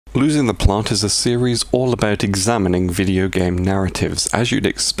Losing the Plot is a series all about examining video game narratives. As you'd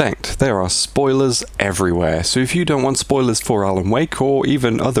expect, there are spoilers everywhere, so if you don't want spoilers for Alan Wake or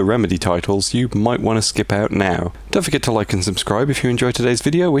even other Remedy titles, you might want to skip out now. Don't forget to like and subscribe if you enjoyed today's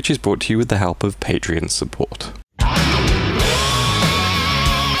video, which is brought to you with the help of Patreon support.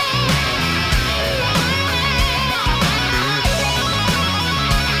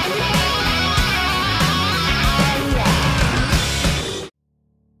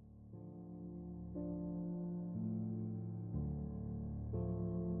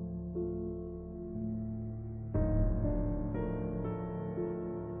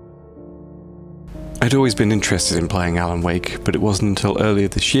 I'd always been interested in playing Alan Wake, but it wasn't until earlier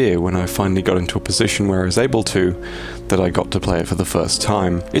this year, when I finally got into a position where I was able to, that I got to play it for the first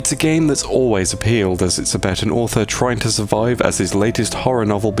time. It's a game that's always appealed, as it's about an author trying to survive as his latest horror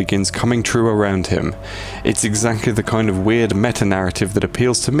novel begins coming true around him. It's exactly the kind of weird meta-narrative that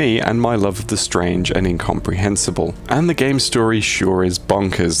appeals to me and my love of the strange and incomprehensible. And the game's story sure is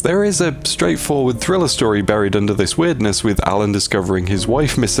bonkers. There is a straightforward thriller story buried under this weirdness, with Alan discovering his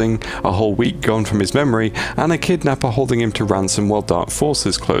wife missing, a whole week gone from his memory, and a kidnapper holding him to ransom while dark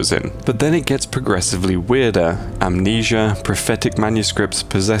forces close in. But then it gets progressively weirder. Amnesia, prophetic manuscripts,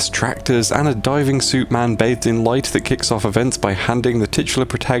 possessed tractors, and a diving suit man bathed in light that kicks off events by handing the titular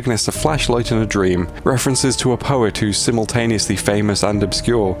protagonist a flashlight in a dream. References to a poet who's simultaneously famous and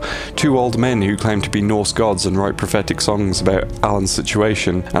obscure, two old men who claim to be Norse gods and write prophetic songs about Alan's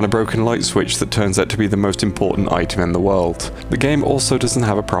situation, and a broken light switch that turns out to be the most important item in the world. The game also doesn't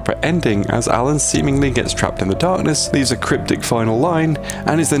have a proper ending, as Alan seemingly gets trapped in the darkness, leaves a cryptic final line,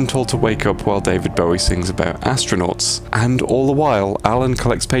 and is then told to wake up while David Bowie sings about astronauts. And all the while, Alan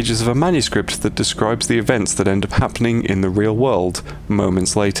collects pages of a manuscript that describes the events that end up happening in the real world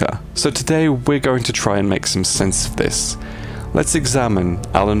moments later. So today we're going to try and make some sense of this. Let's examine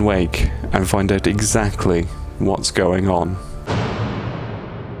Alan Wake and find out exactly what's going on.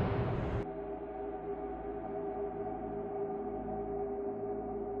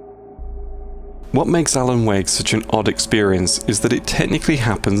 What makes Alan Wake such an odd experience is that it technically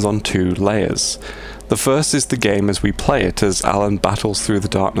happens on two layers. The first is the game as we play it, as Alan battles through the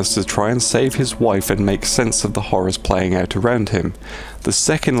darkness to try and save his wife and make sense of the horrors playing out around him. The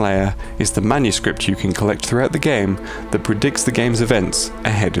second layer is the manuscript you can collect throughout the game that predicts the game's events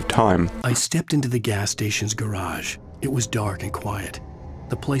ahead of time. I stepped into the gas station's garage. It was dark and quiet.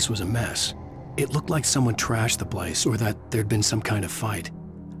 The place was a mess. It looked like someone trashed the place, or that there'd been some kind of fight.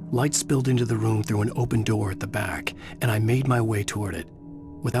 Light spilled into the room through an open door at the back, and I made my way toward it.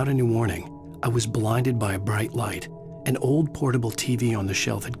 Without any warning, I was blinded by a bright light. An old portable TV on the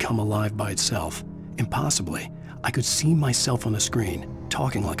shelf had come alive by itself. Impossibly, I could see myself on the screen,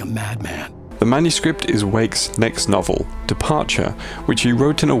 talking like a madman. The manuscript is Wake's next novel, Departure, which he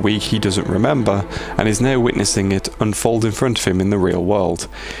wrote in a week he doesn't remember, and is now witnessing it unfold in front of him in the real world.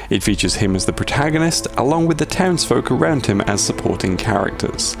 It features him as the protagonist, along with the townsfolk around him as supporting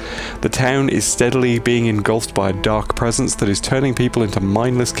characters. The town is steadily being engulfed by a dark presence that is turning people into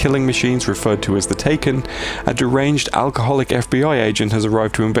mindless killing machines referred to as the Taken. A deranged alcoholic FBI agent has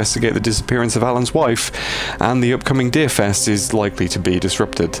arrived to investigate the disappearance of Alan's wife, and the upcoming Deerfest is likely to be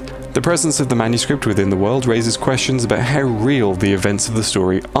disrupted. The presence of the manuscript within the world raises questions about how real the events of the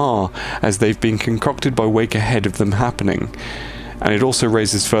story are, as they've been concocted by Wake ahead of them happening. And it also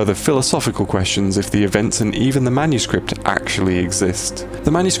raises further philosophical questions if the events and even the manuscript actually exist.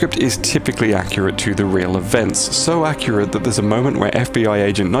 The manuscript is typically accurate to the real events, so accurate that there's a moment where FBI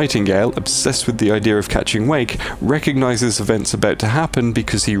agent Nightingale, obsessed with the idea of catching Wake, recognizes events about to happen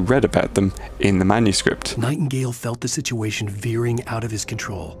because he read about them in the manuscript. Nightingale felt the situation veering out of his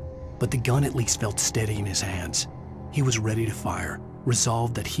control, but the gun at least felt steady in his hands. He was ready to fire,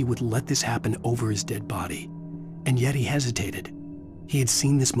 resolved that he would let this happen over his dead body. And yet he hesitated. He had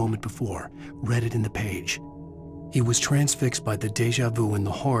seen this moment before, read it in the page. He was transfixed by the déjà vu and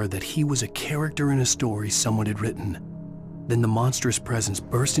the horror that he was a character in a story someone had written. Then the monstrous presence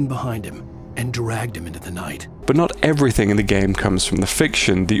burst in behind him and dragged him into the night. But not everything in the game comes from the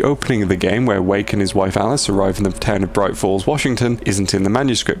fiction. The opening of the game, where Wake and his wife Alice arrive in the town of Bright Falls, Washington, isn't in the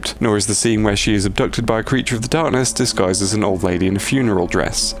manuscript, nor is the scene where she is abducted by a creature of the darkness disguised as an old lady in a funeral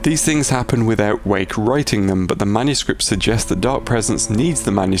dress. These things happen without Wake writing them, but the manuscript suggests the Dark Presence needs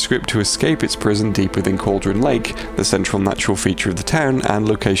the manuscript to escape its prison deep within Cauldron Lake, the central natural feature of the town and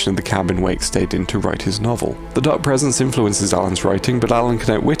location of the cabin Wake stayed in to write his novel. The Dark Presence influences Alan's writing, but Alan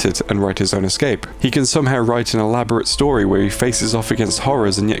can outwit it and write his own escape. He can somehow write an elaborate story where he faces off against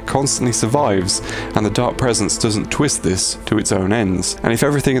horrors and yet constantly survives, and the dark presence doesn't twist this to its own ends. And if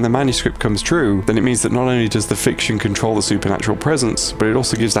everything in the manuscript comes true, then it means that not only does the fiction control the supernatural presence, but it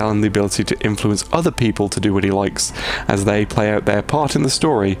also gives Alan the ability to influence other people to do what he likes, as they play out their part in the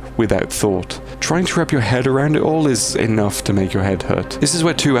story without thought. Trying to wrap your head around it all is enough to make your head hurt. This is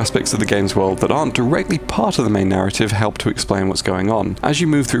where two aspects of the game's world that aren't directly part of the main narrative help to explain what's going on. As you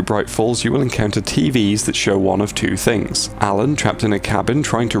move through Bright Falls, you will encounter TVs that show one of two things: Alan trapped in a cabin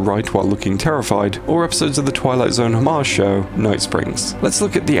trying to write while looking terrified, or episodes of the Twilight Zone homage show, Night Springs. Let's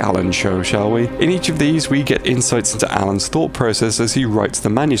look at the Alan show, shall we? In each of these, we get insights into Alan's thought process as he writes the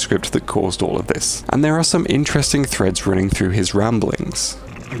manuscript that caused all of this. And there are some interesting threads running through his ramblings.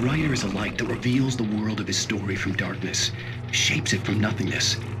 A writer is a light that reveals the world of his story from darkness, shapes it from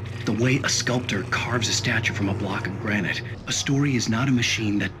nothingness. The way a sculptor carves a statue from a block of granite. A story is not a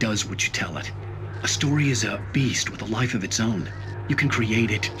machine that does what you tell it. A story is a beast with a life of its own. You can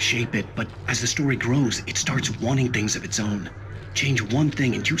create it, shape it, but as the story grows, it starts wanting things of its own. Change one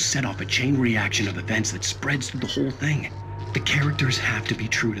thing and you set off a chain reaction of events that spreads through the whole thing. The characters have to be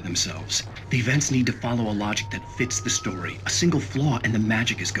true to themselves. The events need to follow a logic that fits the story. A single flaw and the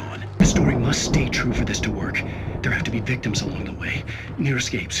magic is gone. The story must stay true for this to work. There have to be victims along the way, near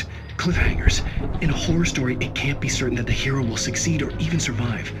escapes, cliffhangers. In a horror story, it can't be certain that the hero will succeed or even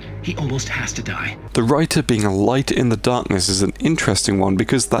survive. He almost has to die. The writer being a light in the darkness is an interesting one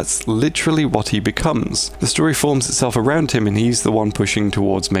because that's literally what he becomes. The story forms itself around him and he's the one pushing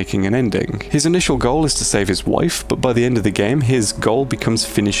towards making an ending. His initial goal is to save his wife, but by the end of the game, his goal becomes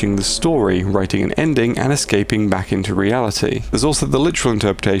finishing the story, writing an ending and escaping back into reality. There's also the literal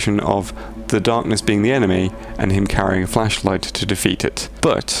interpretation of the darkness being the enemy and him carrying a flashlight to defeat it.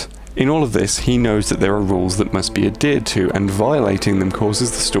 But in all of this, he knows that there are rules that must be adhered to, and violating them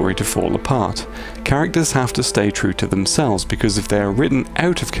causes the story to fall apart. Characters have to stay true to themselves, because if they are written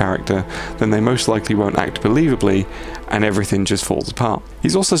out of character, then they most likely won't act believably, and everything just falls apart.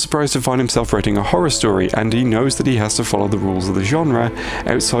 He's also surprised to find himself writing a horror story, and he knows that he has to follow the rules of the genre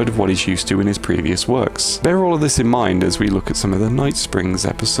outside of what he's used to in his previous works. Bear all of this in mind as we look at some of the Night Springs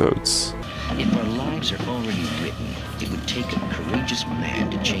episodes. If our lives are already written, it would take a courageous man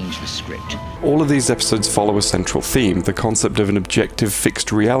to change the script. All of these episodes follow a central theme, the concept of an objective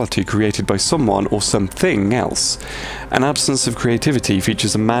fixed reality created by someone or something else. An absence of creativity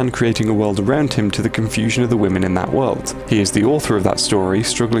features a man creating a world around him to the confusion of the women in that world. He is the author of that story,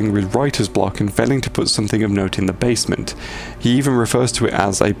 struggling with writer's block and failing to put something of note in the basement. He even refers to it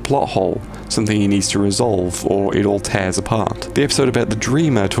as a plot hole, something he needs to resolve, or it all tears apart. The episode about the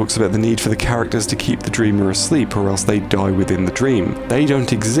dreamer talks about the need for the characters to keep the dreamer asleep or else they die within the dream. They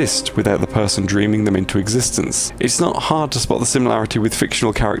don't exist without the person dreaming them into existence. It's not hard to spot the similarity with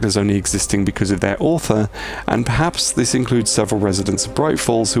fictional characters only existing because of their author, and perhaps this includes several residents of Bright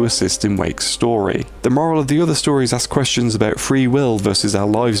Falls who assist in Wake's story. The moral of the other stories asks questions about free will versus our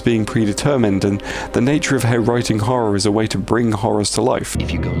lives being predetermined, and the nature of how writing horror is a way to bring horrors to life.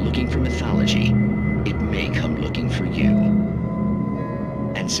 If you go looking for mythology, it may come looking for you.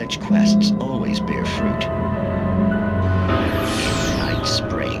 And such quests always bear fruit. Night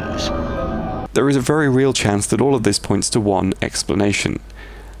Springs. There is a very real chance that all of this points to one explanation.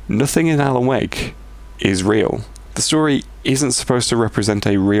 Nothing in Alan Wake is real. The story isn't supposed to represent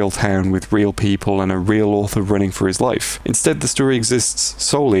a real town with real people and a real author running for his life. Instead, the story exists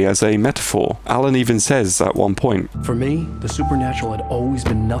solely as a metaphor. Alan even says at one point, For me, the supernatural had always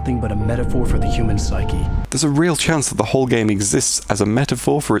been nothing but a metaphor for the human psyche. there's a real chance that the whole game exists as a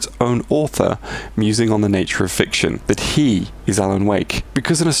metaphor for its own author, musing on the nature of fiction, that he is Alan Wake.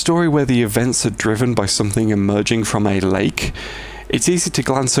 Because in a story where the events are driven by something emerging from a lake, it's easy to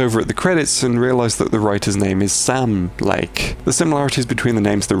glance over at the credits and realise that the writer's name is Sam Lake. The similarities between the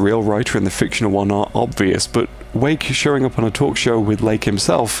names of the real writer and the fictional one are obvious, but Wake showing up on a talk show with Lake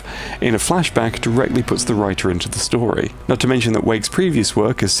himself in a flashback directly puts the writer into the story. Not to mention that Wake's previous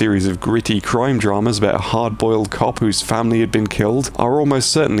work, a series of gritty crime dramas about a hard-boiled cop whose family had been killed, are almost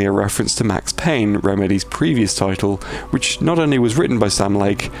certainly a reference to Max Payne, Remedy's previous title, which not only was written by Sam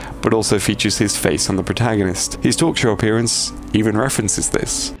Lake, but also features his face on the protagonist. His talk show appearance even references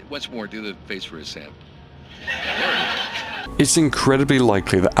this. Once more, do the face for his Sam. It's incredibly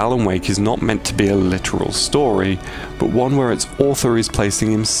likely that Alan Wake is not meant to be a literal story, but one where its author is placing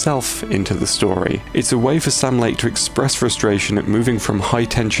himself into the story. It's a way for Sam Lake to express frustration at moving from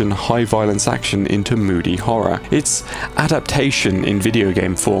high-tension, high-violence action into moody horror. It's adaptation in video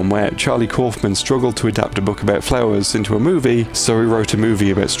game form, where Charlie Kaufman struggled to adapt a book about flowers into a movie, so he wrote a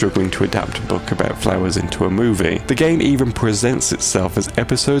movie about struggling to adapt a book about flowers into a movie. The game even presents itself as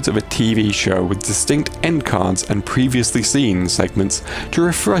episodes of a TV show with distinct end cards and previously seen segments to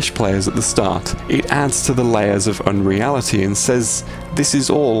refresh players at the start. It adds to the layers of unreality and says this is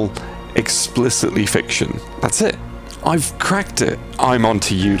all explicitly fiction. That's it. I've cracked it. I'm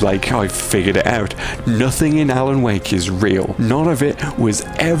onto you, like I've figured it out. Nothing in Alan Wake is real. None of it was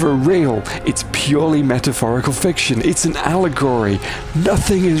ever real. It's purely metaphorical fiction. It's an allegory.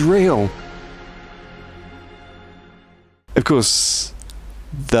 Nothing is real. Of course,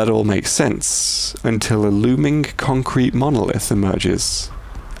 that all makes sense until a looming concrete monolith emerges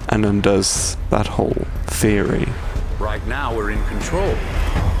and undoes that whole theory. Right now we're in control.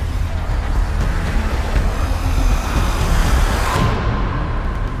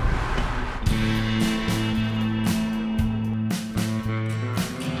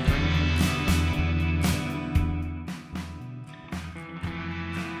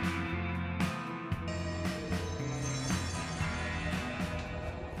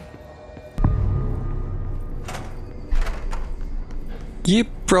 You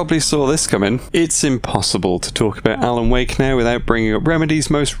probably saw this coming. It's impossible to talk about Alan Wake now without bringing up Remedy's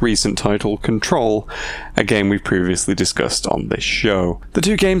most recent title, Control, a game we've previously discussed on this show. The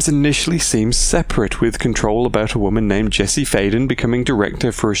two games initially seem separate, with Control about a woman named Jessie Faden becoming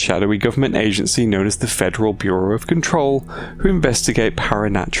director for a shadowy government agency known as the Federal Bureau of Control, who investigate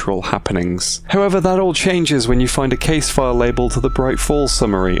paranatural happenings. However, that all changes when you find a case file labelled The Bright Falls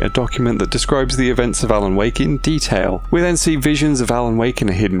Summary, a document that describes the events of Alan Wake in detail. We then see visions of Alan Wake in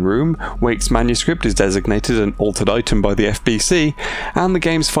a hidden room, Wake's manuscript is designated an altered item by the FBC, and the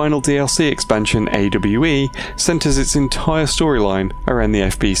game's final DLC expansion, AWE, centres its entire storyline around the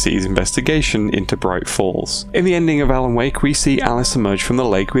FBC's investigation into Bright Falls. In the ending of Alan Wake, we see Alice emerge from the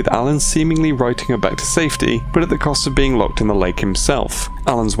lake with Alan seemingly writing her back to safety, but at the cost of being locked in the lake himself.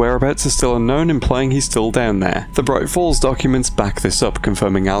 Alan's whereabouts are still unknown, implying he's still down there. The Bright Falls documents back this up,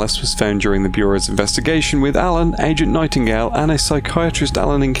 confirming Alice was found during the Bureau's investigation, with Alan, Agent Nightingale, and a psychiatrist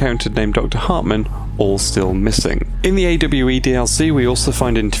Alan encountered named Dr. Hartman all still missing. In the AWE DLC, we also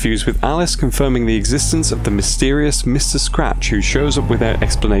find interviews with Alice confirming the existence of the mysterious Mr. Scratch, who shows up without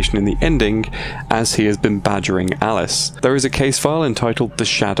explanation in the ending, as he has been badgering Alice. There is a case file entitled The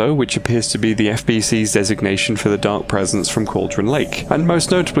Shadow, which appears to be the FBC's designation for the dark presence from Cauldron Lake, and most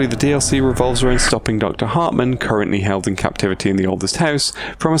notably the DLC revolves around stopping Dr. Hartman, currently held in captivity in the oldest house,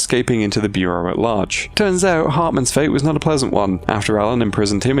 from escaping into the Bureau at large. Turns out, Hartman's fate was not a pleasant one. After Alan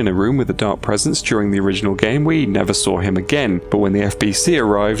imprisoned him in a room with a dark presence during the original game, we never saw him again, but when the FBC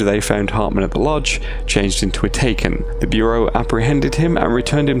arrived, they found Hartman at the lodge, changed into a Taken. The Bureau apprehended him and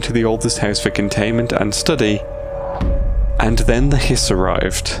returned him to the oldest house for containment and study. And then the Hiss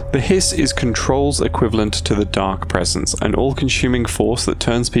arrived. The Hiss is Control's equivalent to the Dark Presence, an all-consuming force that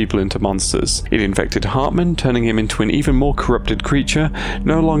turns people into monsters. It infected Hartman, turning him into an even more corrupted creature,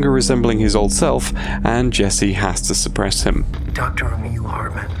 no longer resembling his old self, and Jessie has to suppress him. Dr. Emil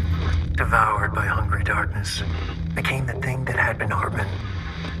Hartman, devoured by hungry darkness, became the thing that had been Hartman.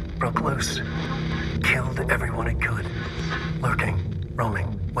 Broke loose, killed everyone it could, lurking,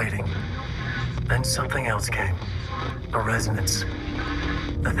 roaming, waiting. Then something else came. A resonance.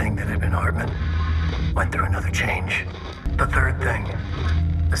 The thing that had been Hartman went through another change. The third thing.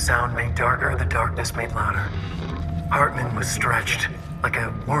 The sound made darker, the darkness made louder. Hartman was stretched like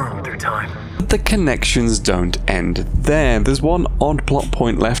a worm through time. But the connections don't end there. There's one odd plot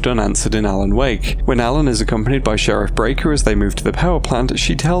point left unanswered in Alan Wake. When Alan is accompanied by Sheriff Breaker as they move to the power plant,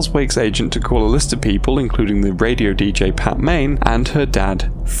 she tells Wake's agent to call a list of people, including the radio DJ Pat Main and her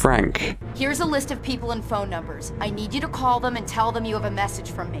dad, Frank. Here's a list of people and phone numbers. I need you to call them and tell them you have a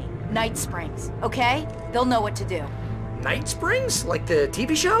message from me. Night Springs, okay? They'll know what to do. Night Springs? Like the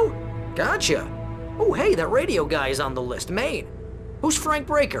TV show? Gotcha. Oh, hey, that radio guy is on the list, Maine. Who's Frank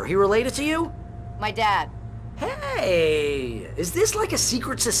Breaker? He related to you? My dad. Hey, is this like a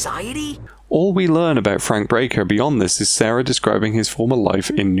secret society? All we learn about Frank Breaker beyond this is Sarah describing his former life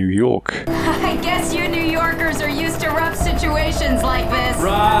in New York. I guess you New Yorkers are used to rough situations like this.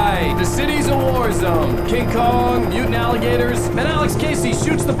 Right, the city's a war war zone. King Kong, mutant alligators, and Alex Casey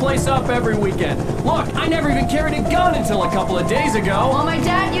shoots the place up every weekend. Look, I never even carried a gun until a couple of days ago. Well, my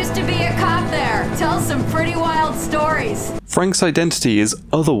dad used to be a cop there. Tells some pretty wild stories. Frank's identity is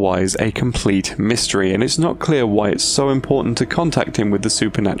otherwise a complete mystery, and it's not clear why it's so important to contact him with the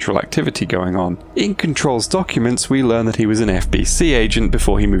supernatural activity going on. In Control's documents, we learn that he was an FBC agent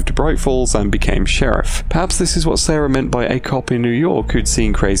before he moved to Bright Falls and became sheriff. Perhaps this is what Sarah meant by a cop in New York who'd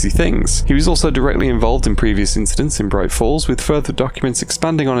seen crazy things. He was also directly involved in previous incidents in Bright Falls, with further documents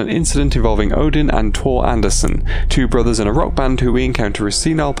expanding on an incident involving Odin and Tor Anderson, two brothers in a rock band who we encounter as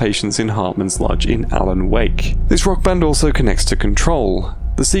senile patients in Hartman's Lodge in Alan Wake. This rock band also connects to Control.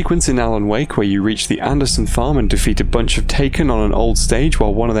 The sequence in Alan Wake where you reach the Anderson farm and defeat a bunch of Taken on an old stage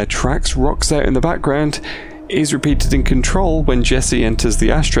while one of their tracks rocks out in the background is repeated in Control when Jesse enters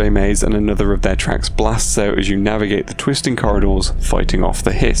the ashtray maze and another of their tracks blasts out as you navigate the twisting corridors, fighting off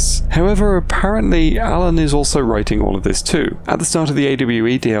the hiss. However, apparently Alan is also writing all of this too. At the start of the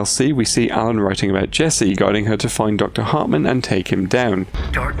AWE DLC, we see Alan writing about Jesse, guiding her to find Dr. Hartman and take him down.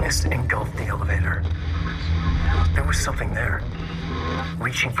 Darkness engulfed the elevator. There was something there,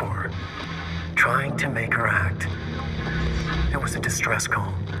 reaching for her, trying to make her act. It was a distress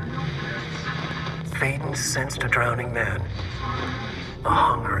call. Faden sensed a drowning man, a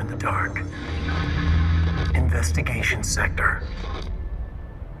hunger in the dark. Investigation sector.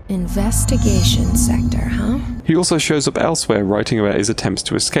 Investigation sector, huh? He also shows up elsewhere writing about his attempts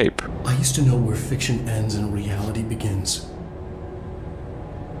to escape. I used to know where fiction ends and reality begins.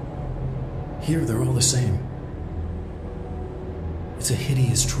 Here, they're all the same. It's a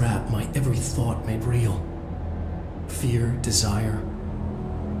hideous trap, my every thought made real. Fear, desire.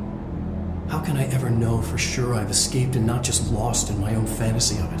 How can I ever know for sure I've escaped and not just lost in my own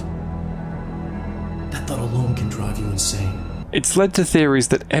fantasy of it? That thought alone can drive you insane. It's led to theories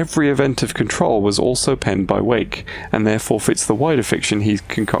that every event of Control was also penned by Wake, and therefore fits the wider fiction he's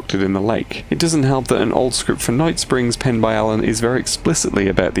concocted in the lake. It doesn't help that an old script for Night Springs penned by Alan is very explicitly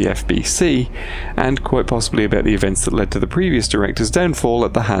about the FBC, and quite possibly about the events that led to the previous director's downfall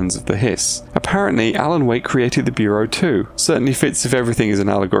at the hands of the Hiss. Apparently, Alan Wake created the Bureau too. Certainly fits if everything is an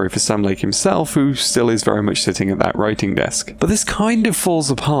allegory for Sam Lake himself, who still is very much sitting at that writing desk. But this kind of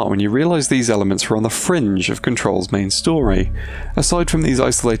falls apart when you realise these elements were on the fringe of Control's main story. Aside from these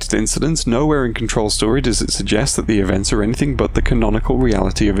isolated incidents, nowhere in Control's story does it suggest that the events are anything but the canonical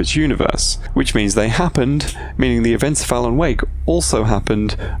reality of its universe, which means they happened, meaning the events of Alan Wake also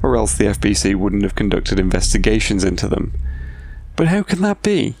happened, or else the FBC wouldn't have conducted investigations into them. But how can that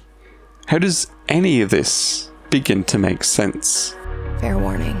be? How does any of this begin to make sense? Fair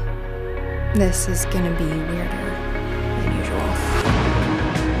warning. This is gonna be weirder than usual.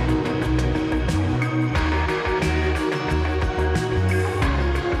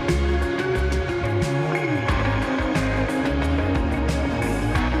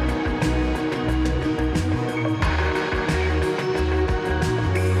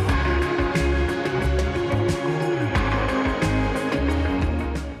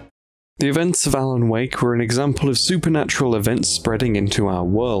 The events of Alan Wake were an example of supernatural events spreading into our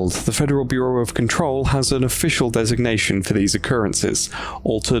world. The Federal Bureau of Control has an official designation for these occurrences: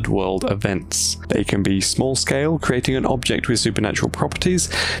 altered world events. They can be small scale, creating an object with supernatural properties,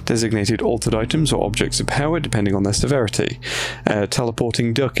 designated altered items or objects of power depending on their severity. A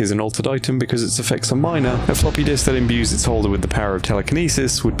teleporting duck is an altered item because its effects are minor. A floppy disk that imbues its holder with the power of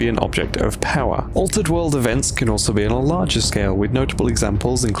telekinesis would be an object of power. Altered world events can also be on a larger scale, with notable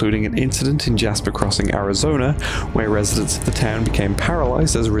examples including an incident in Jasper Crossing, Arizona, where residents of the town became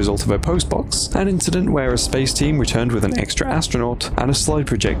paralyzed as a result of a postbox, an incident where a space team returned with an extra astronaut, and a slide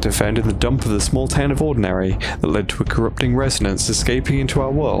projector found in the dump of the small town of Ordinary that led to a corrupting resonance escaping into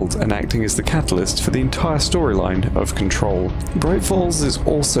our world and acting as the catalyst for the entire storyline of Control. Bright Falls is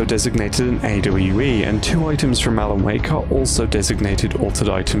also designated an AWE, and two items from Alan Wake are also designated altered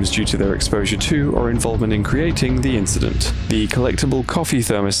items due to their exposure to or involvement in creating the incident. The collectible coffee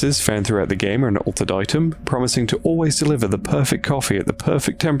thermoses found throughout the game are an altered item, promising to always deliver the perfect coffee at the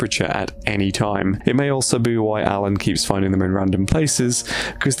perfect temperature at any time. It may also be why Alan keeps finding them in random places,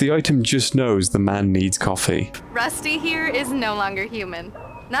 because the item just knows the man needs coffee. Rusty here is no longer human.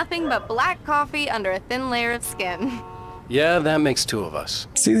 Nothing but black coffee under a thin layer of skin. Yeah, that makes 2 of us.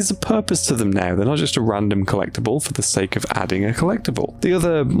 See, there's a purpose to them now. They're not just a random collectible for the sake of adding a collectible. The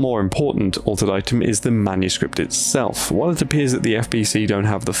other, more important altered item is the manuscript itself. While it appears that the FBC don't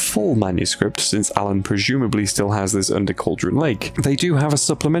have the full manuscript, since Alan presumably still has this under Cauldron Lake, they do have a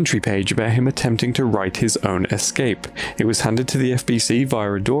supplementary page about him attempting to write his own escape. It was handed to the FBC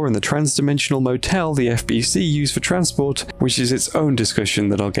via a door in the trans-dimensional motel the FBC used for transport, which is its own discussion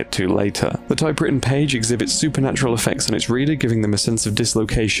that I'll get to later. The typewritten page exhibits supernatural effects on its reader, giving them a sense of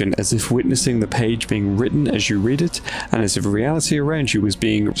dislocation, as if witnessing the page being written as you read it, and as if reality around you was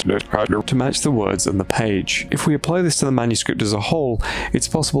being to match the words on the page. If we apply this to the manuscript as a whole, it's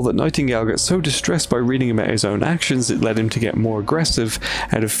possible that Nightingale got so distressed by reading about his own actions it led him to get more aggressive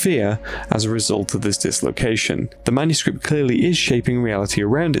out of fear as a result of this dislocation. The manuscript clearly is shaping reality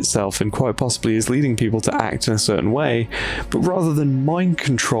around itself and quite possibly is leading people to act in a certain way, but rather than mind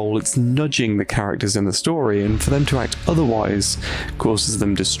control, it's nudging the characters in the story, and for them to act otherwise causes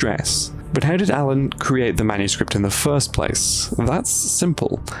them distress. But how did Alan create the manuscript in the first place? That's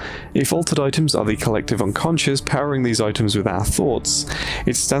simple. If altered items are the collective unconscious powering these items with our thoughts,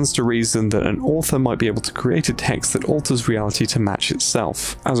 it stands to reason that an author might be able to create a text that alters reality to match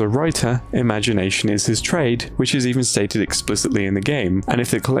itself. As a writer, imagination is his trade, which is even stated explicitly in the game, and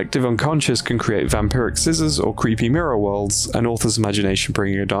if the collective unconscious can create vampiric scissors or creepy mirror worlds, an author's imagination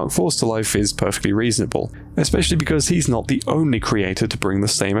bringing a dark force to life is perfectly reasonable, especially because he's not the only creator to bring the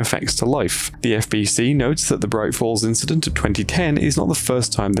same effects to life. The FBC notes that the Bright Falls incident of 2010 is not the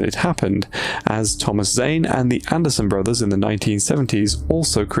first time that it happened, as Thomas Zane and the Anderson brothers in the 1970s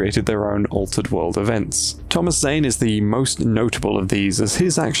also created their own altered world events. Thomas Zane is the most notable of these, as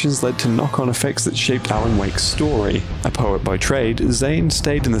his actions led to knock-on effects that shaped Alan Wake's story. A poet by trade, Zane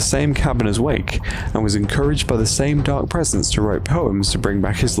stayed in the same cabin as Wake, and was encouraged by the same dark presence to write poems to bring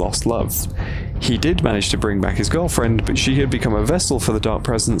back his lost love. He did manage to bring back his girlfriend, but she had become a vessel for the dark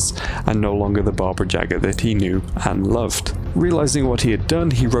presence, and no longer the Barbara Jagger that he knew and loved. Realizing what he had done,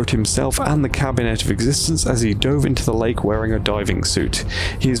 he wrote himself and the cabin out of existence as he dove into the lake wearing a diving suit.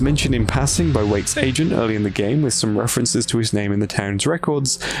 He is mentioned in passing by Wake's agent early in the game, with some references to his name in the town's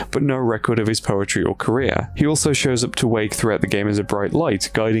records, but no record of his poetry or career. He also shows up to Wake throughout the game as a bright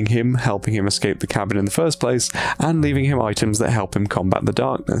light, guiding him, helping him escape the cabin in the first place, and leaving him items that help him combat the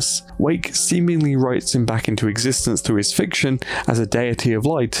darkness. Wake seemingly writes him back into existence through his fiction as a deity of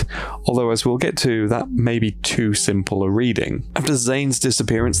light, although as we'll get to, that may be too simple a reading. After Zane's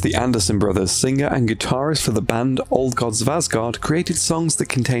disappearance, the Anderson brothers, singer and guitarist for the band Old Gods of Asgard, created songs that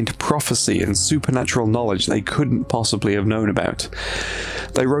contained prophecy and supernatural knowledge they couldn't possibly have known about.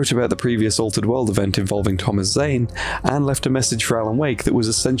 They wrote about the previous Altered World event involving Thomas Zane, and left a message for Alan Wake that was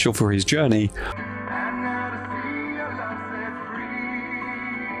essential for his journey.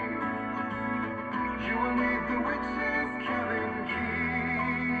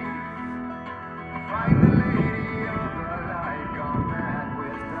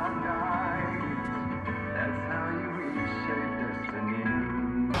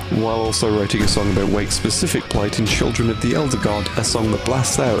 While also writing a song about Wake's specific plight in Children of the Elder God, a song that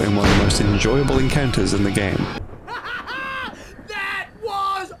blasts out in one of the most enjoyable encounters in the game. That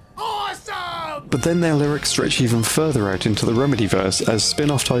was awesome! But then their lyrics stretch even further out into the Remedyverse, as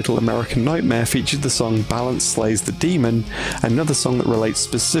spin-off title American Nightmare featured the song Balance Slays the Demon, another song that relates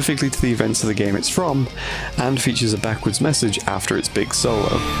specifically to the events of the game it's from, and features a backwards message after its big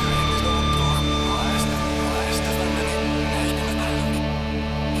solo.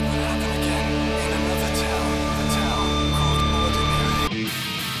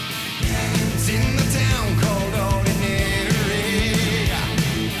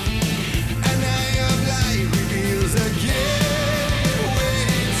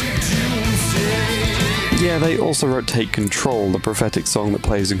 Yeah, they also wrote Take Control, the prophetic song that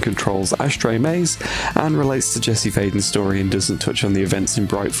plays and controls Ashtray Maze, and relates to Jesse Faden's story and doesn't touch on the events in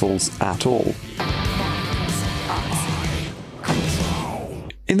Bright Falls at all.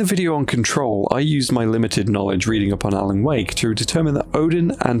 In the video on Control, I used my limited knowledge reading up on Alan Wake to determine that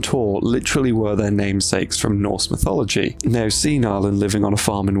Odin and Thor literally were their namesakes from Norse mythology, now senile and living on a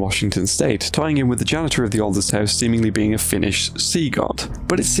farm in Washington state, tying in with the janitor of the oldest house seemingly being a Finnish sea god.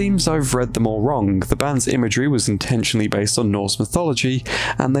 But it seems I've read them all wrong. The band's imagery was intentionally based on Norse mythology,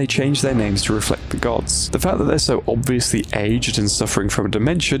 and they changed their names to reflect the gods. The fact that they're so obviously aged and suffering from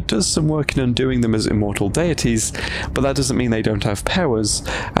dementia does some work in undoing them as immortal deities, but that doesn't mean they don't have powers,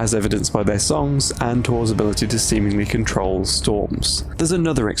 as evidenced by their songs and Tor's ability to seemingly control storms. There's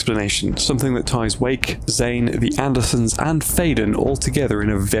another explanation, something that ties Wake, Zane, the Andersons, and Faden all together in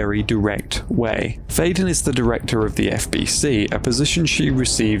a very direct way. Faden is the director of the FBC, a position she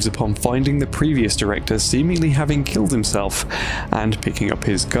receives upon finding the previous director seemingly having killed himself and picking up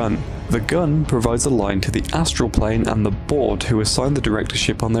his gun. The gun provides a line to the astral plane and the board, who assign the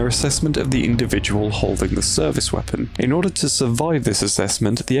directorship on their assessment of the individual holding the service weapon. In order to survive this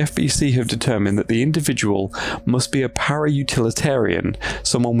assessment, the FBC have determined that the individual must be a para-utilitarian,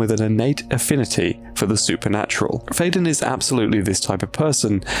 someone with an innate affinity for the supernatural. Faden is absolutely this type of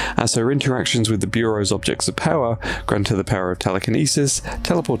person, as her interactions with the Bureau's objects of power grant her the power of telekinesis,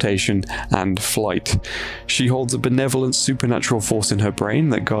 teleportation, and flight. She holds a benevolent supernatural force in her brain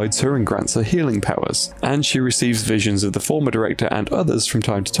that guides her and grants her healing powers, and she receives visions of the former director and others from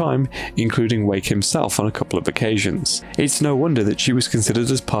time to time, including Wake himself on a couple of occasions. It's no wonder that she was considered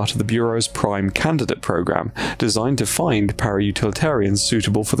as part of the Bureau's Prime Candidate program, designed to find para-utilitarians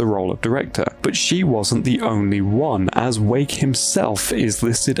suitable for the role of director. But she wasn't the only one, as Wake himself is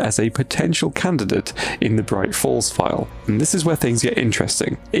listed as a potential candidate in the Bright Falls file. And this is where things get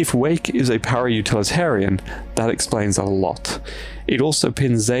interesting. If Wake is a para-utilitarian, that explains a lot. It also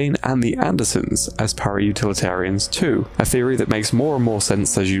pins Zane and the Andersons as para-utilitarians too, a theory that makes more and more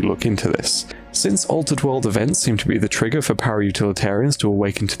sense as you look into this. Since Altered World events seem to be the trigger for para-utilitarians to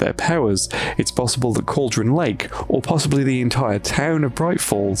awaken to their powers, it's possible that Cauldron Lake, or possibly the entire town of Bright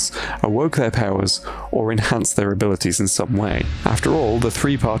Falls, awoke their powers or enhanced their abilities in some way. After all, the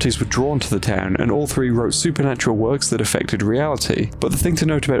three parties were drawn to the town, and all three wrote supernatural works that affected reality. But the thing to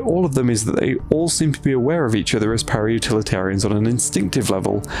note about all of them is that they all seem to be aware of each other as para-utilitarians on an instinctive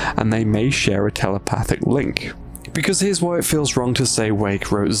level, and they may share a telepathic link. Because here's why it feels wrong to say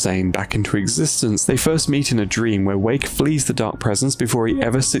Wake wrote Zane back into existence. They first meet in a dream where Wake flees the dark presence before he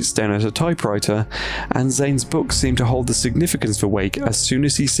ever sits down at a typewriter, and Zane's books seem to hold the significance for Wake as soon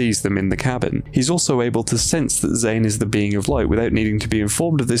as he sees them in the cabin. He's also able to sense that Zane is the being of light without needing to be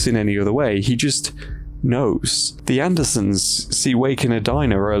informed of this in any other way. He just knows. The Andersons see Wake in a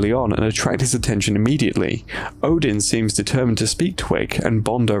diner early on and attract his attention immediately. Odin seems determined to speak to Wake and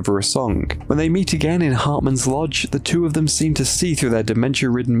bond over a song. When they meet again in Hartman's lodge, the two of them seem to see through their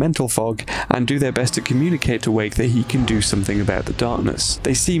dementia-ridden mental fog and do their best to communicate to Wake that he can do something about the darkness.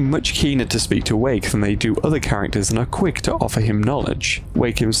 They seem much keener to speak to Wake than they do other characters and are quick to offer him knowledge.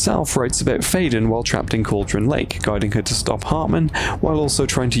 Wake himself writes about Faden while trapped in Cauldron Lake, guiding her to stop Hartman while also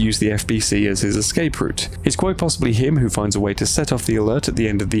trying to use the FBC as his escape route. It's quite possibly him who finds a way to set off the alert at the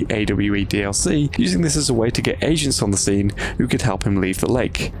end of the AWE DLC, using this as a way to get agents on the scene who could help him leave the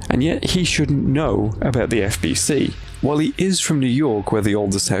lake. And yet he shouldn't know about the FBC. While he is from New York, where the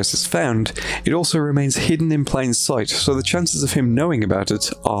oldest house is found, it also remains hidden in plain sight, so the chances of him knowing about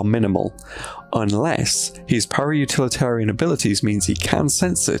it are minimal. Unless his para-utilitarian abilities means he can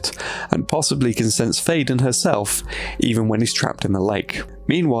sense it, and possibly can sense Faden herself, even when he's trapped in the lake.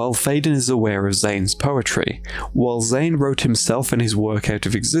 Meanwhile, Faden is aware of Zane's poetry. While Zane wrote himself and his work out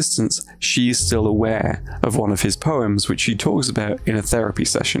of existence, she is still aware of one of his poems, which she talks about in a therapy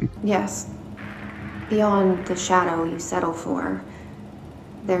session. Yes. Beyond the shadow you settle for,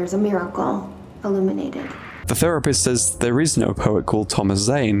 there's a miracle illuminated. The therapist says there is no poet called Thomas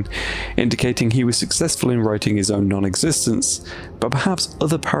Zane, indicating he was successful in writing his own non-existence, but perhaps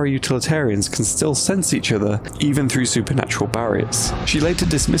other para-utilitarians can still sense each other even through supernatural barriers. She later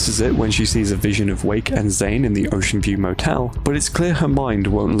dismisses it when she sees a vision of Wake and Zane in the Ocean View Motel, but it's clear her mind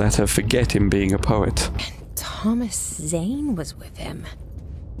won't let her forget him being a poet. And Thomas Zane was with him.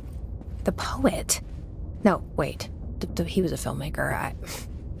 The poet. No, wait. He was a filmmaker.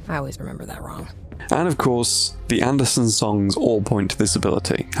 I always remember that wrong. And of course, the Anderson songs all point to this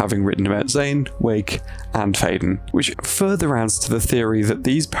ability, having written about Zane, Wake, and Faden, which further adds to the theory that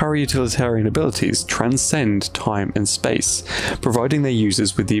these para-utilitarian abilities transcend time and space, providing their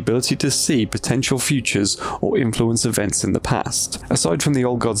users with the ability to see potential futures or influence events in the past. Aside from the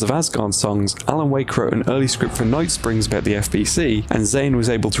Old Gods of Asgard songs, Alan Wake wrote an early script for Night Springs about the FBC, and Zane was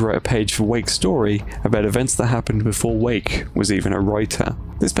able to write a page for Wake's story about events that happened before Wake was even a writer.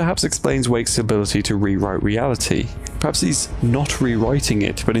 This perhaps explains Wake's ability to rewrite reality. Perhaps he's not rewriting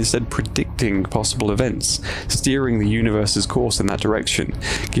it, but instead predicting predicting possible events, steering the universe's course in that direction,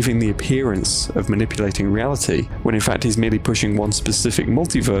 giving the appearance of manipulating reality, when in fact he's merely pushing one specific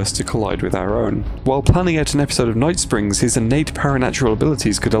multiverse to collide with our own. While planning out an episode of Night Springs, his innate paranatural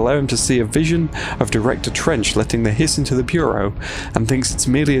abilities could allow him to see a vision of Director Trench letting the hiss into the bureau, and thinks it's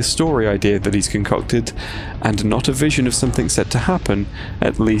merely a story idea that he's concocted, and not a vision of something set to happen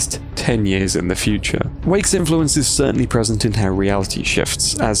at least 10 years in the future. Wake's influence is certainly present in how reality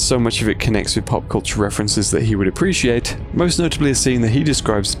shifts, as so much of it connects with pop culture references that he would appreciate, most notably a scene that he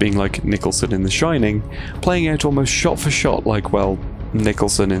describes as being like Nicholson in The Shining, playing out almost shot for shot like, well,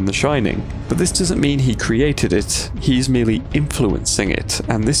 Nicholson in The Shining. But this doesn't mean he created it, he's merely influencing it,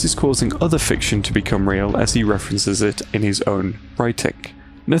 and this is causing other fiction to become real as he references it in his own writing.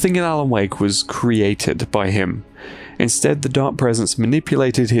 Nothing in Alan Wake was created by him. Instead, the Dark Presence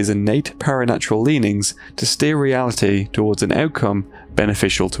manipulated his innate paranatural leanings to steer reality towards an outcome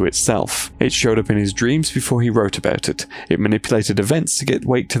beneficial to itself. It showed up in his dreams before he wrote about it. It manipulated events to get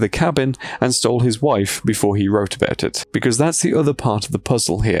Wake to the cabin and stole his wife before he wrote about it. Because that's the other part of the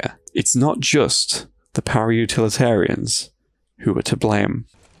puzzle here. It's not just the para-utilitarians who are to blame.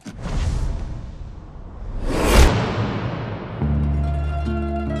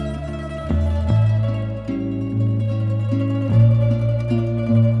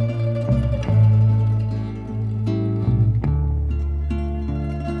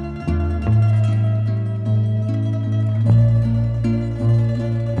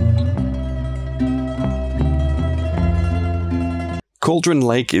 Cauldron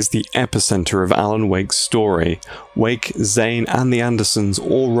Lake is the epicenter of Alan Wake's story. Wake, Zane, and the Andersons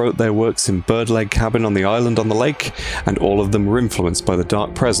all wrote their works in Birdleg Cabin on the island on the lake, and all of them were influenced by the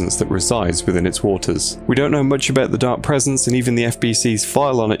dark presence that resides within its waters. We don't know much about the dark presence, and even the FBC's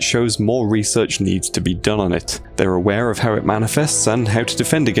file on it shows more research needs to be done on it. They're aware of how it manifests and how to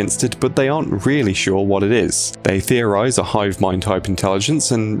defend against it, but they aren't really sure what it is. They theorize a hive mind type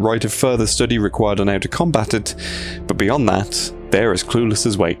intelligence and write a further study required on how to combat it, but beyond that, they're as clueless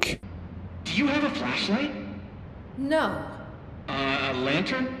as Wake. Do you have a flashlight? No. A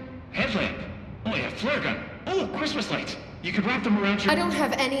lantern? Headlamp? Oh yeah, flare gun. Oh, Christmas lights. You could wrap them around your... I don't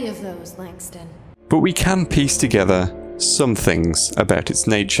have any of those, Langston. But we can piece together some things about its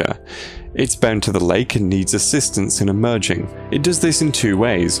nature. It's bound to the lake and needs assistance in emerging. It does this in two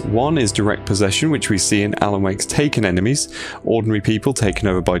ways. One is direct possession, which we see in Alan Wake's Taken enemies, ordinary people taken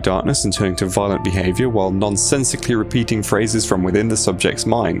over by darkness and turning to violent behaviour while nonsensically repeating phrases from within the subject's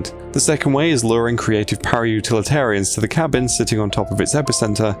mind. The second way is luring creative para-utilitarians to the cabin sitting on top of its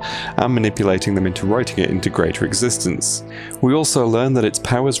epicenter and manipulating them into writing it into greater existence. We also learn that its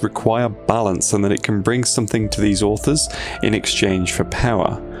powers require balance and that it can bring something to these authors in exchange for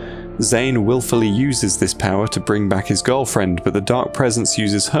power. Zane willfully uses this power to bring back his girlfriend, but the Dark Presence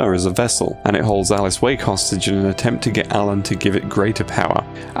uses her as a vessel, and it holds Alice Wake hostage in an attempt to get Alan to give it greater power.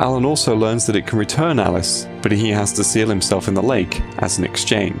 Alan also learns that it can return Alice, but he has to seal himself in the lake as an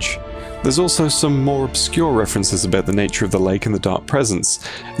exchange. There's also some more obscure references about the nature of the lake and the Dark Presence.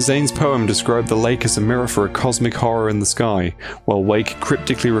 Zane's poem described the lake as a mirror for a cosmic horror in the sky, while Wake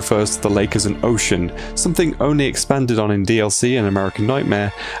cryptically refers to the lake as an ocean, something only expanded on in DLC and American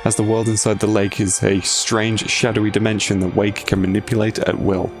Nightmare, as the world inside the lake is a strange, shadowy dimension that Wake can manipulate at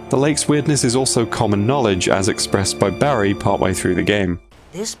will. The lake's weirdness is also common knowledge, as expressed by Barry partway through the game.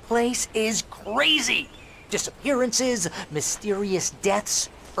 This place is crazy! Disappearances, mysterious deaths,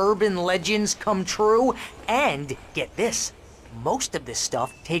 urban legends come true, and get this, most of this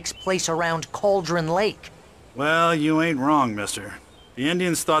stuff takes place around Cauldron Lake. Well, you ain't wrong, mister. The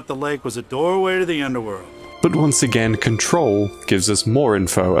Indians thought the lake was a doorway to the underworld. But once again, Control gives us more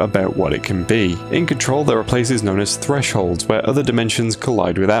info about what it can be. In Control, there are places known as thresholds, where other dimensions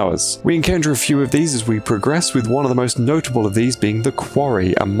collide with ours. We encounter a few of these as we progress, with one of the most notable of these being the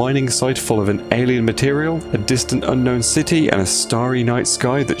Quarry, a mining site full of an alien material, a distant unknown city, and a starry night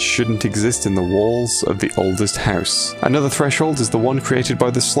sky that shouldn't exist in the walls of the oldest house. Another threshold is the one created by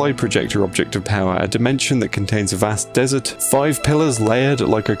the slide projector object of power, a dimension that contains a vast desert, 5 pillars layered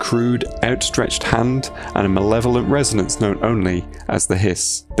like a crude, outstretched hand, and a malevolent resonance known only as the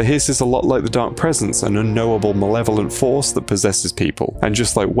Hiss. The Hiss is a lot like the Dark Presence, an unknowable malevolent force that possesses people. And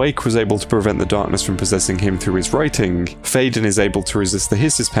just like Wake was able to prevent the darkness from possessing him through his writing, Faden is able to resist the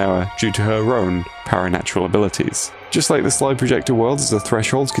Hiss's power due to her own paranatural abilities. Just like the slide projector world is a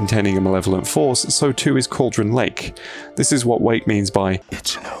threshold containing a malevolent force, so too is Cauldron Lake. This is what Wake means by,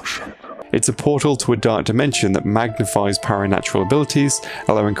 "It's an ocean." It's a portal to a dark dimension that magnifies paranatural abilities,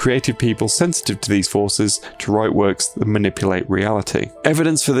 allowing creative people sensitive to these forces to write works that manipulate reality.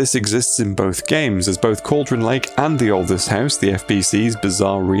 Evidence for this exists in both games, as both Cauldron Lake and The Oldest House, the FBC's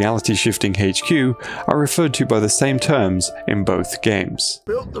bizarre reality-shifting HQ, are referred to by the same terms in both games.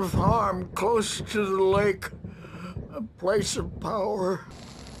 Built the farm close to the lake, a place of power.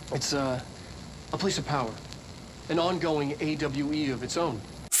 It's a place of power, an ongoing AWE of its own.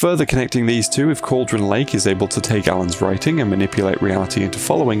 Further connecting these two, if Cauldron Lake is able to take Alan's writing and manipulate reality into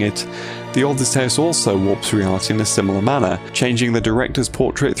following it, The Oldest House also warps reality in a similar manner, changing the director's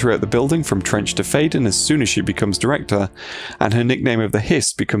portrait throughout the building from Trench to Faden as soon as she becomes director, and her nickname of the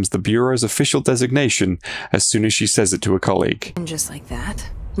Hiss becomes the Bureau's official designation as soon as she says it to a colleague. And just like that,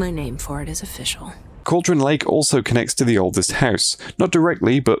 my name for it is official. Cauldron Lake also connects to The Oldest House, not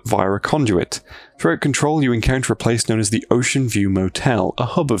directly but via a conduit. Throughout Control you encounter a place known as the Ocean View Motel, a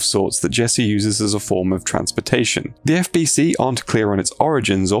hub of sorts that Jesse uses as a form of transportation. The FBC aren't clear on its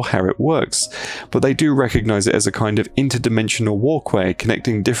origins or how it works, but they do recognise it as a kind of interdimensional walkway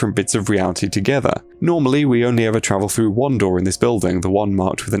connecting different bits of reality together. Normally we only ever travel through one door in this building, the one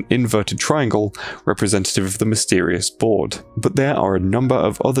marked with an inverted triangle representative of the mysterious board. But there are a number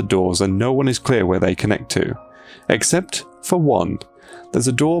of other doors and no one is clear where they connect to. Except for one. There's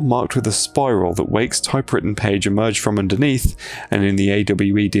a door marked with a spiral that Wake's typewritten page emerged from underneath, and in the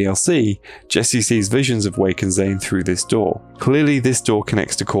AWE DLC, Jesse sees visions of Wake and Zane through this door. Clearly this door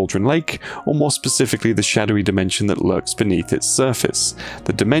connects to Cauldron Lake, or more specifically the shadowy dimension that lurks beneath its surface,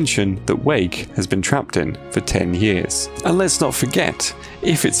 the dimension that Wake has been trapped in for 10 years. And let's not forget,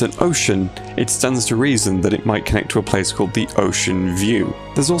 if it's an ocean, it stands to reason that it might connect to a place called the Ocean View.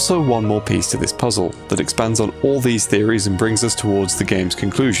 There's also one more piece to this puzzle that expands on all these theories and brings us towards the game's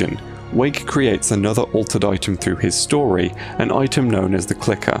conclusion. Wake creates another altered item through his story, an item known as the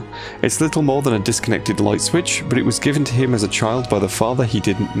Clicker. It's little more than a disconnected light switch, but it was given to him as a child by the father he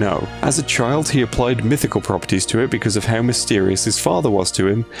didn't know. As a child he applied mythical properties to it because of how mysterious his father was to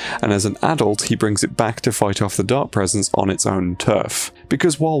him, and as an adult he brings it back to fight off the dark presence on its own turf.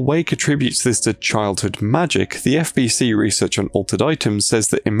 Because while Wake attributes this to childhood magic, the FBC research on altered items says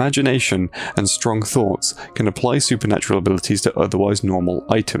that imagination and strong thoughts can apply supernatural abilities to otherwise normal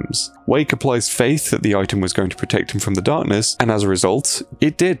items. Wake applies faith that the item was going to protect him from the darkness, and as a result,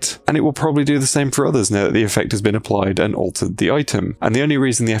 it did. And it will probably do the same for others now that the effect has been applied and altered the item. And the only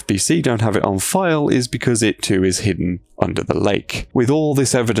reason the FBC don't have it on file is because it too is hidden under the lake. With all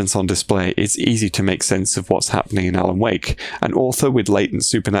this evidence on display, it's easy to make sense of what's happening in Alan Wake. An author with latent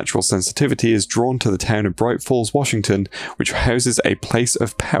supernatural sensitivity is drawn to the town of Bright Falls, Washington, which houses a place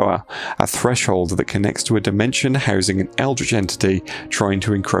of power, a threshold that connects to a dimension housing an eldritch entity trying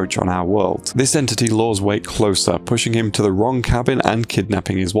to encroach on our world. This entity lures Wake closer, pushing him to the wrong cabin and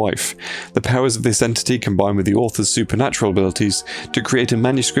kidnapping his wife. The powers of this entity combine with the author's supernatural abilities to create a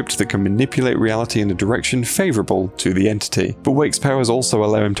manuscript that can manipulate reality in a direction favourable to the entity. But Wake's powers also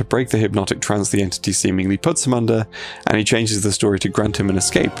allow him to break the hypnotic trance the entity seemingly puts him under, and he changes the story to grant him an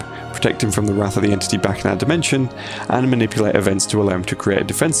escape, protect him from the wrath of the entity back in our dimension, and manipulate events to allow him to create a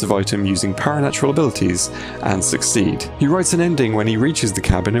defensive item using paranatural abilities and succeed. He writes an ending when he reaches the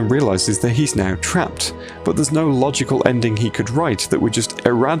cabin and realises that he's now trapped, but there's no logical ending he could write that would just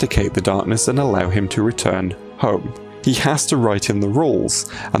eradicate the darkness and allow him to return home. He has to write in the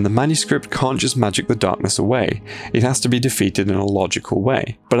rules, and the manuscript can't just magic the darkness away. It has to be defeated in a logical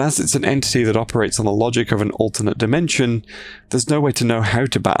way. But as it's an entity that operates on the logic of an alternate dimension, there's no way to know how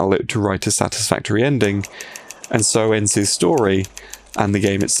to battle it to write a satisfactory ending, and so ends his story, and the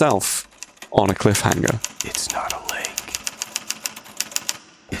game itself, on a cliffhanger. It's not a lake.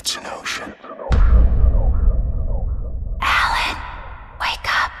 It's an ocean. Alan,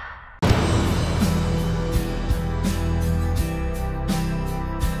 wake up.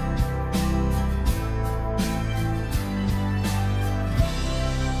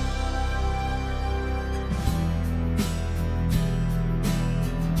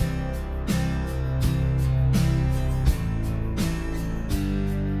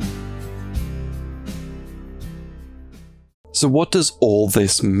 So what does all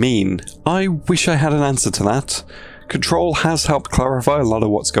this mean? I wish I had an answer to that. Control has helped clarify a lot of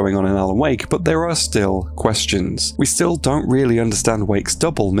what's going on in Alan Wake, but there are still questions. We still don't really understand Wake's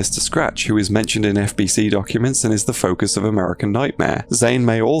double, Mr. Scratch, who is mentioned in FBC documents and is the focus of American Nightmare. Zane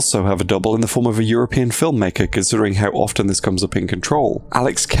may also have a double in the form of a European filmmaker, considering how often this comes up in Control.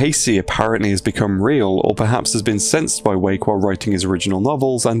 Alex Casey apparently has become real, or perhaps has been sensed by Wake while writing his original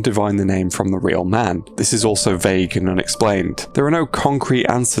novels and divined the name from the real man. This is also vague and unexplained. There are no concrete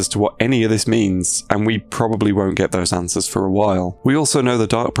answers to what any of this means, and we probably won't get those those answers for a while. We also know the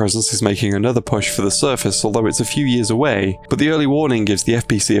Dark Presence is making another push for the surface, although it's a few years away, but the early warning gives the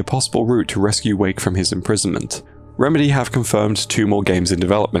FBC a possible route to rescue Wake from his imprisonment. Remedy have confirmed 2 more games in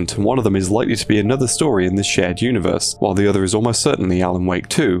development, and one of them is likely to be another story in this shared universe, while the other is almost certainly Alan Wake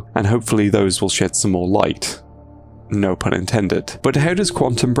 2, and hopefully those will shed some more light. No pun intended. But how does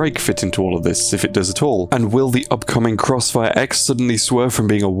Quantum Break fit into all of this, if it does at all? And will the upcoming Crossfire X suddenly swerve from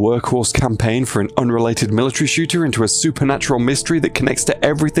being a workhorse campaign for an unrelated military shooter into a supernatural mystery that connects to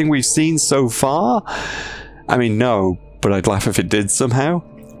everything we've seen so far? I mean, no, but I'd laugh if it did somehow.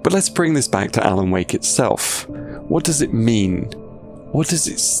 But let's bring this back to Alan Wake itself. What does it mean? What does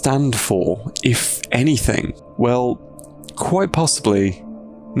it stand for, if anything? Well, quite possibly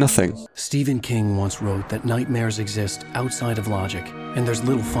nothing. Stephen King once wrote that nightmares exist outside of logic, and there's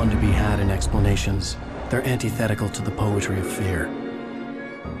little fun to be had in explanations. They're antithetical to the poetry of fear.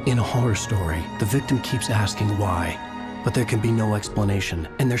 In a horror story, the victim keeps asking why, but there can be no explanation,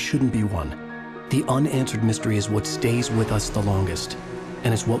 and there shouldn't be one. The unanswered mystery is what stays with us the longest,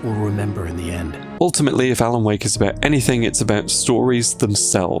 and it's what we'll remember in the end. Ultimately, if Alan Wake is about anything, it's about stories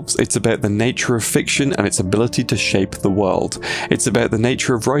themselves. It's about the nature of fiction and its ability to shape the world. It's about the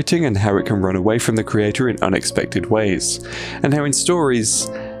nature of writing and how it can run away from the creator in unexpected ways. And how in stories,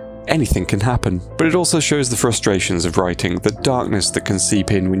 anything can happen. But it also shows the frustrations of writing, the darkness that can seep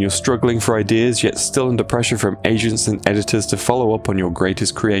in when you're struggling for ideas yet still under pressure from agents and editors to follow up on your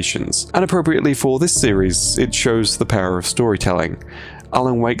greatest creations. And appropriately for this series, it shows the power of storytelling.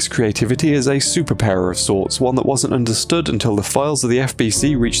 Alan Wake's creativity is a superpower of sorts, one that wasn't understood until the files of the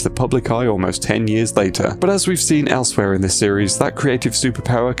FBC reached the public eye almost 10 years later. But as we've seen elsewhere in this series, that creative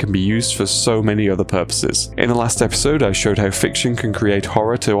superpower can be used for so many other purposes. In the last episode, I showed how fiction can create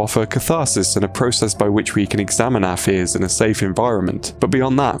horror to offer catharsis and a process by which we can examine our fears in a safe environment. But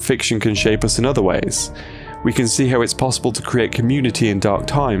beyond that, fiction can shape us in other ways. We can see how it's possible to create community in dark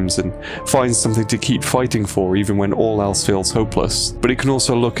times and find something to keep fighting for even when all else feels hopeless. But it can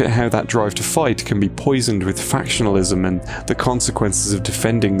also look at how that drive to fight can be poisoned with factionalism and the consequences of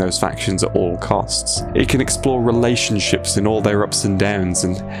defending those factions at all costs. It can explore relationships in all their ups and downs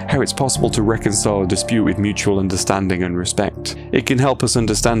and how it's possible to reconcile a dispute with mutual understanding and respect. It can help us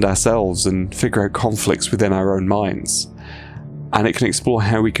understand ourselves and figure out conflicts within our own minds. And it can explore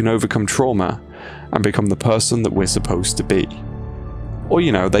how we can overcome trauma and become the person that we're supposed to be. Or,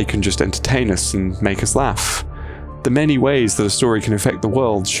 you know, they can just entertain us and make us laugh. The many ways that a story can affect the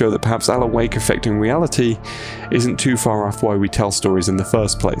world show that perhaps Alan Wake affecting reality isn't too far off why we tell stories in the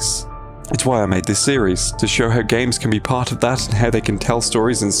first place. It's why I made this series, to show how games can be part of that and how they can tell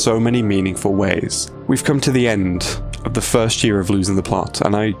stories in so many meaningful ways. We've come to the end of the first year of Losing the Plot,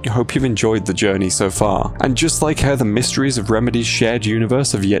 and I hope you've enjoyed the journey so far. And just like how the mysteries of Remedy's shared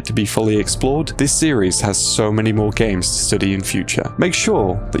universe have yet to be fully explored, this series has so many more games to study in future. Make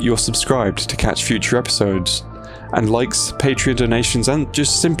sure that you're subscribed to catch future episodes, and likes, Patreon donations, and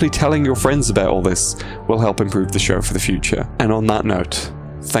just simply telling your friends about all this will help improve the show for the future. And on that note,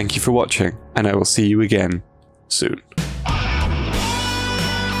 thank you for watching, and I will see you again soon.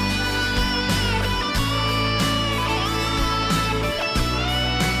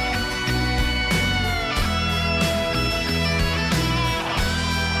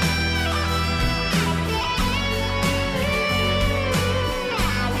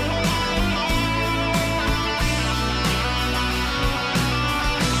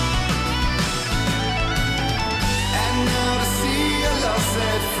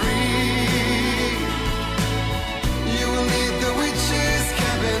 Set free.